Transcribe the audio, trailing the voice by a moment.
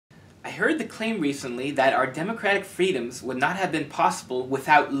I heard the claim recently that our democratic freedoms would not have been possible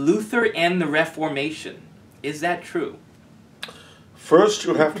without Luther and the Reformation. Is that true? First,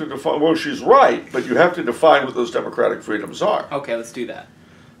 you have to define, well, she's right, but you have to define what those democratic freedoms are. Okay, let's do that.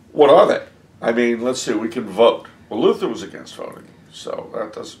 What are they? I mean, let's see, we can vote. Well, Luther was against voting, so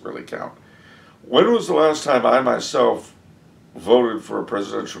that doesn't really count. When was the last time I myself voted for a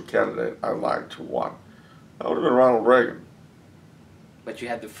presidential candidate I liked who won? That would have been Ronald Reagan. But you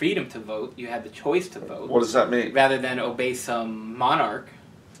had the freedom to vote, you had the choice to vote. What does that mean? Rather than obey some monarch.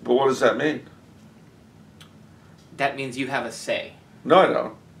 But what does that mean? That means you have a say. No, I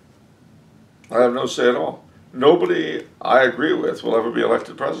don't. I have no say at all. Nobody I agree with will ever be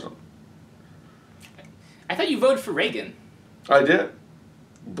elected president. I thought you voted for Reagan. I did.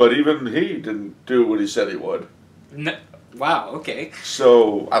 But even he didn't do what he said he would. No. Wow, okay.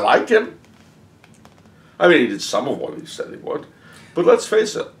 So, I like him. I mean, he did some of what he said he would. But let's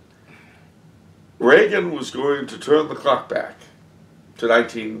face it. Reagan was going to turn the clock back to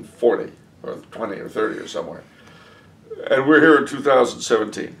 1940, or 20 or 30 or somewhere. And we're here in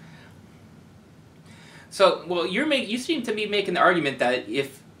 2017. So, well, you seem to be making the argument that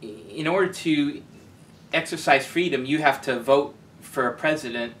if, in order to exercise freedom, you have to vote for a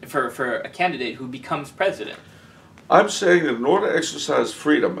president, for a candidate who becomes president. I'm saying that in order to exercise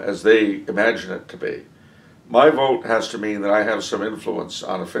freedom as they imagine it to be, my vote has to mean that I have some influence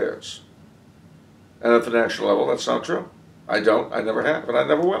on affairs. And at the national level, that's not true. I don't, I never have, and I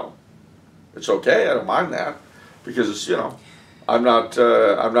never will. It's okay, I don't mind that, because it's, you know, I'm not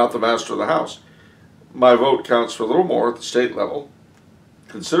the master of the house. My vote counts for a little more at the state level,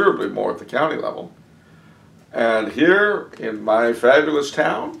 considerably more at the county level. And here in my fabulous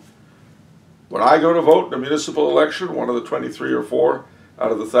town, when I go to vote in a municipal election, one of the 23 or 4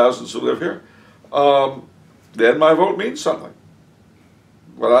 out of the thousands who live here, then my vote means something.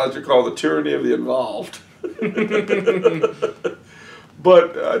 What I like to call the tyranny of the involved.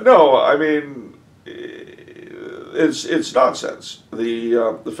 But no, I mean, it's nonsense.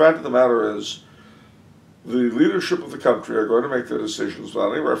 The fact of the matter is, the leadership of the country are going to make their decisions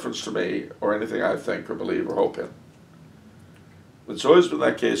without any reference to me or anything I think or believe or hope in. It's always been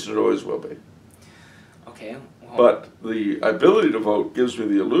that case, and it always will be. Okay. Well, but the ability to vote gives me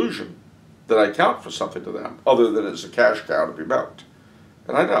the illusion that I count for something to them, other than as a cash cow to be milked.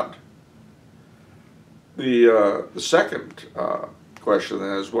 And I don't. The second question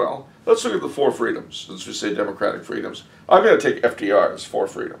then is, well, let's look at the 4 freedoms, since we say democratic freedoms. I'm going to take FDR's 4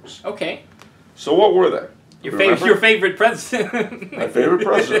 freedoms. okay. So what were they? Your favorite president. My favorite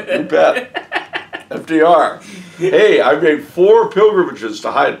president, you bet. FDR. Hey, I made 4 pilgrimages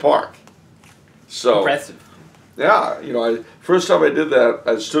to Hyde Park. So, impressive. Yeah, you know, first time I did that,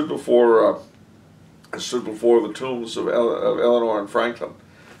 I stood before the tombs of Eleanor and Franklin.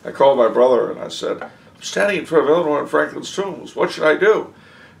 I called my brother and I said, I'm standing in front of Eleanor and Franklin's tombs. What should I do?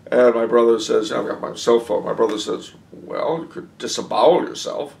 And my brother says, I've got my cell phone. My brother says, well, you could disembowel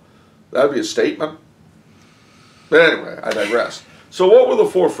yourself. That'd be a statement. But anyway, I digress. So what were the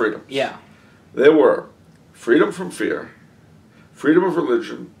 4 freedoms? Yeah. They were freedom from fear, freedom of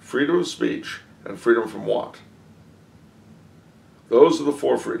religion, freedom of speech, and freedom from want. Those are the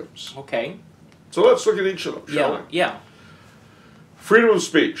 4 freedoms. Okay. So let's look at each of them, shall we? Yeah. Freedom of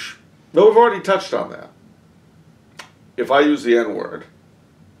speech. No, we've already touched on that. If I use the N-word,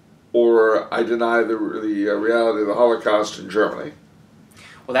 or I deny the reality of the Holocaust in Germany.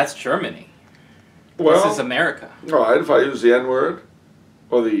 Well, that's Germany. Well, this is America. All right, if I use the N-word,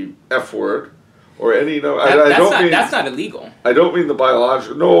 or the F-word, or any... No, that's not illegal. I don't mean the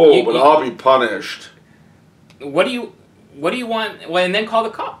biological... No, but I'll be punished. What do you want? Well, and then call the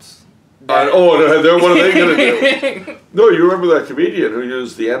cops. What are they going to do? No, you remember that comedian who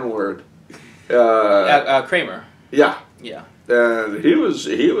used the N-word? Kramer. Yeah. Yeah. And he was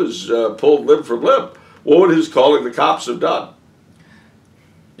pulled limb from limb. What would his calling the cops have done?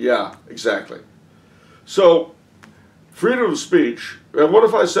 Yeah, exactly. So, freedom of speech. And what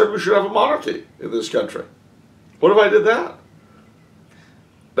if I said we should have a monarchy in this country? What if I did that?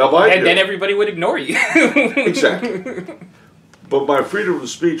 Now, then everybody would ignore you. Exactly. But my freedom of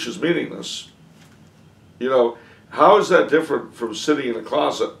speech is meaningless. You know, how is that different from sitting in a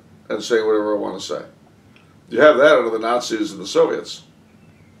closet and saying whatever I want to say? You have that under the Nazis and the Soviets.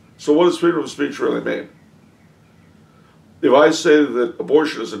 So what does freedom of speech really mean? If I say that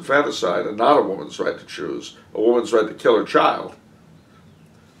abortion is infanticide and not a woman's right to choose, a woman's right to kill her child,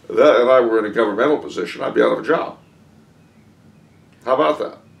 and I were in a governmental position, I'd be out of a job. How about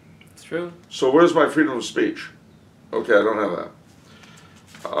that? It's true. So where's my freedom of speech? Okay, I don't have that.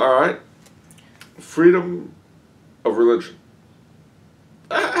 All right. Freedom of religion.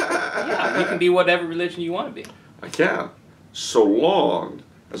 Yeah, You can be whatever religion you want to be. I can, so long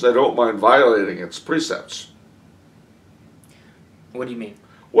as I don't mind violating its precepts. What do you mean?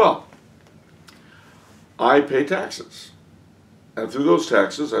 Well, I pay taxes, and through those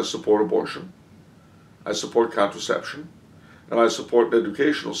taxes I support abortion, I support contraception, and I support an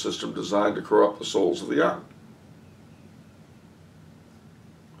educational system designed to corrupt the souls of the young.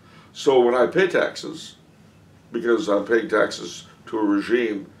 So when I pay taxes, because I'm paying taxes to a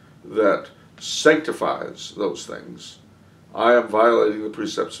regime that sanctifies those things, I am violating the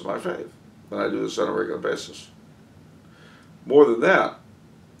precepts of my faith, and I do this on a regular basis. More than that,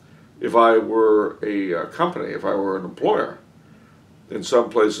 if I were a company, if I were an employer, in some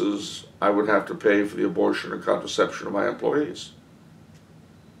places I would have to pay for the abortion and contraception of my employees.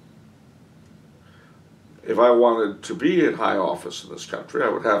 If I wanted to be in high office in this country, I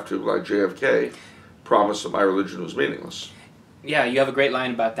would have to, like JFK, promise that my religion was meaningless. Yeah, you have a great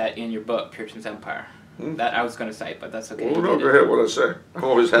line about that in your book, Puritan's Empire. That I was going to cite, but that's okay. Oh, no, go ahead. What did I say? I'm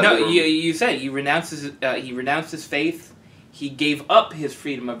always happy. No, you said he renounced his faith. He gave up his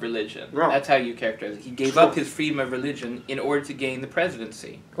freedom of religion. Yeah. That's how you characterize it. He gave up his freedom of religion in order to gain the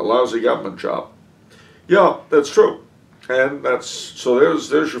presidency. A lousy government job. Yeah, that's true. And that's, so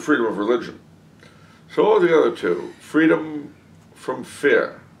there's your freedom of religion. So what are the other two? Freedom from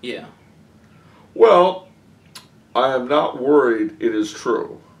fear. Yeah. Well, I am not worried, it is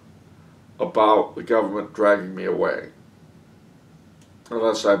true, about the government dragging me away.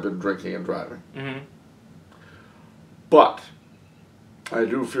 Unless I've been drinking and driving. Mm-hmm. But I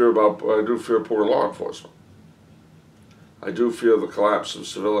do fear poor law enforcement. I do fear the collapse of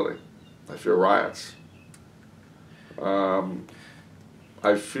civility. I fear riots.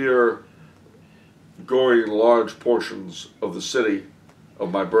 I fear going in large portions of the city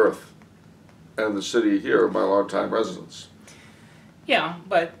of my birth and the city here of my longtime residence. Yeah,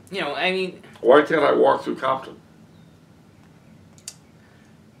 but, I mean... Why can't I walk through Compton?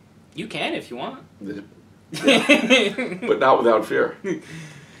 You can if you want. Yeah. But not without fear.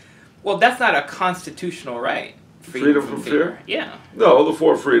 Well, that's not a constitutional right. Freedom from fear? Yeah. No, the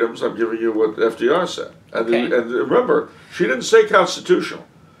four freedoms, I'm giving you what FDR said. And, Okay. And remember, she didn't say constitutional.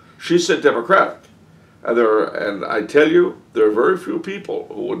 She said democratic. And I tell you, there are very few people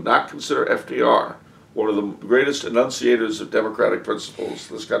who would not consider FDR one of the greatest enunciators of democratic principles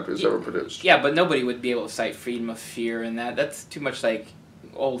this country has ever produced. Yeah, but nobody would be able to cite freedom of fear and that. That's too much like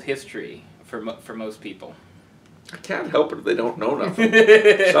old history for most people. I can't help it if they don't know nothing.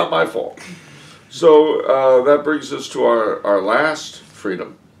 It's not my fault. So that brings us to our last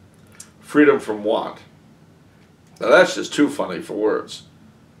freedom. Freedom from want. Now that's just too funny for words.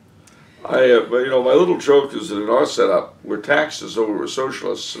 My little joke is that in our setup, we're taxed as though we were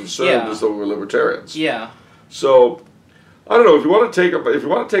socialists and served as though we were libertarians. Yeah. So, I don't know, if you want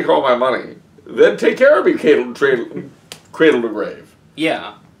to take all my money, then take care of me cradle to grave.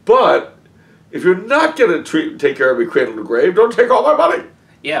 Yeah. But if you're not going to take care of me cradle to grave, don't take all my money.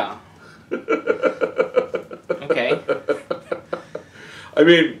 Yeah. Okay. I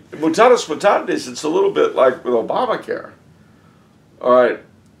mean, mutatis mutandis, it's a little bit like with Obamacare. All right.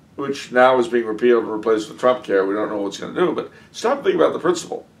 Which now is being repealed and replaced with Trump care. We don't know what it's going to do, but stop and think about the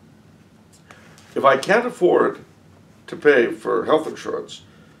principle. If I can't afford to pay for health insurance,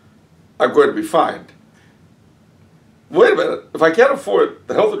 I'm going to be fined. Wait a minute. If I can't afford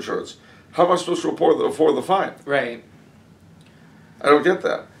the health insurance, how am I supposed to afford the fine? Right. I don't get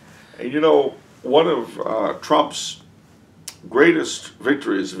that. And one of Trump's greatest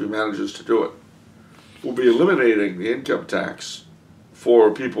victories, if he manages to do it, will be eliminating the income tax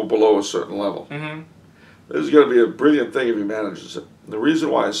for people below a certain level. Mm-hmm. This is going to be a brilliant thing if he manages it. And the reason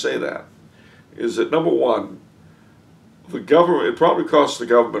why I say that is that, number one, it probably costs the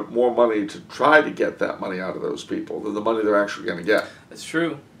government more money to try to get that money out of those people than the money they're actually going to get. That's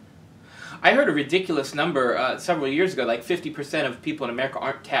true. I heard a ridiculous number several years ago, like 50% of people in America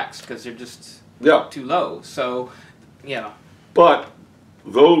aren't taxed because they're just too low. So, yeah. But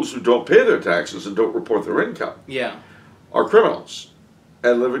those who don't pay their taxes and don't report their income are criminals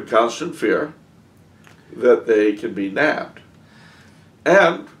and live in constant fear that they can be nabbed.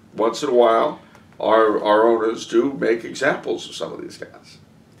 And once in a while, our owners do make examples of some of these guys.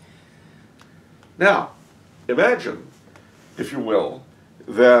 Now, imagine, if you will,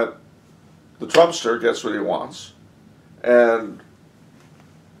 that the Trumpster gets what he wants, and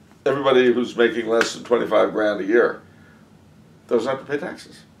everybody who's making less than 25 grand a year doesn't have to pay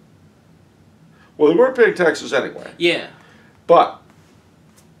taxes. Well, they weren't paying taxes anyway. Yeah. But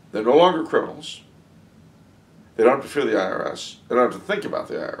they're no longer criminals. They don't have to fear the IRS. They don't have to think about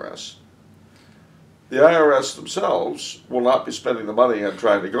the IRS. the IRS themselves will not be spending the money on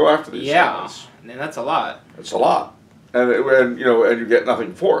trying to go after these things. And that's a lot. It's a lot. And you get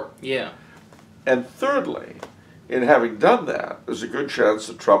nothing for it. Yeah. And thirdly, in having done that, there's a good chance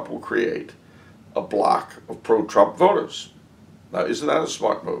that Trump will create a block of pro-Trump voters. Now, isn't that a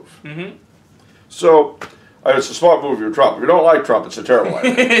smart move? Mm-hmm. So, it's a smart move if you're Trump. If you don't like Trump, it's a terrible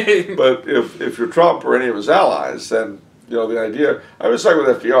idea. But if you're Trump or any of his allies, then, the idea, I was like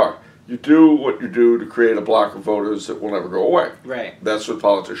with FDR, you do what you do to create a block of voters that will never go away. Right. That's what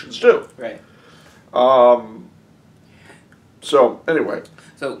politicians do. Right. So, anyway.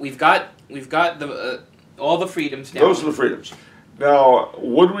 So we've got the all the freedoms now. Those are the freedoms. Now,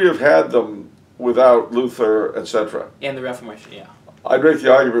 would we have had them without Luther, etc.? And the Reformation, yeah. I'd make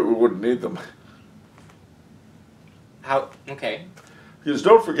the argument we wouldn't need them. How? Okay. Because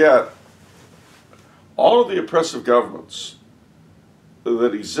don't forget, all of the oppressive governments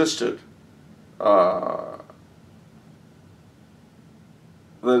that existed,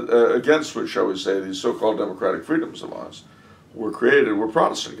 against which, shall we say, these so-called democratic freedoms of ours were created, were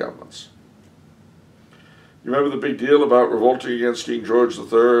Protestant governments. You remember the big deal about revolting against King George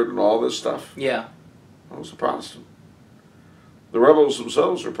III and all this stuff? Yeah. That was a Protestant. The rebels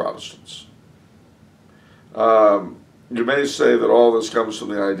themselves are Protestants. You may say that all this comes from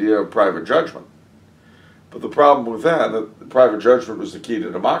the idea of private judgment. But the problem with that private judgment was the key to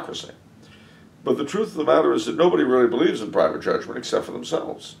democracy. But the truth of the matter is that nobody really believes in private judgment except for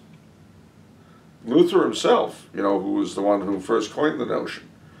themselves. Luther himself, who was the one who first coined the notion,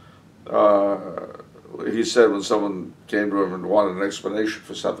 he said when someone came to him and wanted an explanation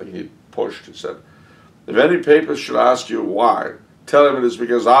for something he pushed, he said, "If any papist should ask you why, tell him it is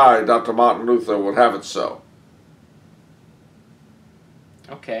because I, Dr. Martin Luther, would have it so."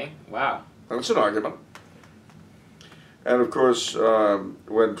 Okay, wow. That's an argument. And of course,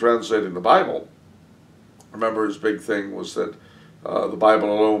 when translating the Bible, remember his big thing was that the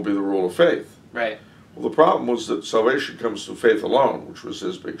Bible alone be the rule of faith. Right. Well, the problem was that salvation comes through faith alone, which was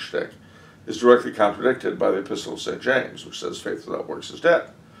his big shtick, is directly contradicted by the Epistle of St. James, which says faith without works is dead.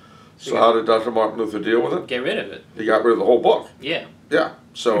 So how did Dr. Martin Luther deal with it? Get rid of it. He got rid of the whole book. Yeah. Yeah.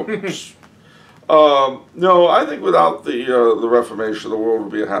 So, no, I think without the Reformation, the world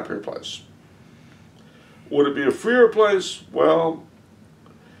would be a happier place. Would it be a freer place? Well,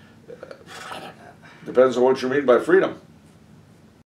 depends on what you mean by freedom.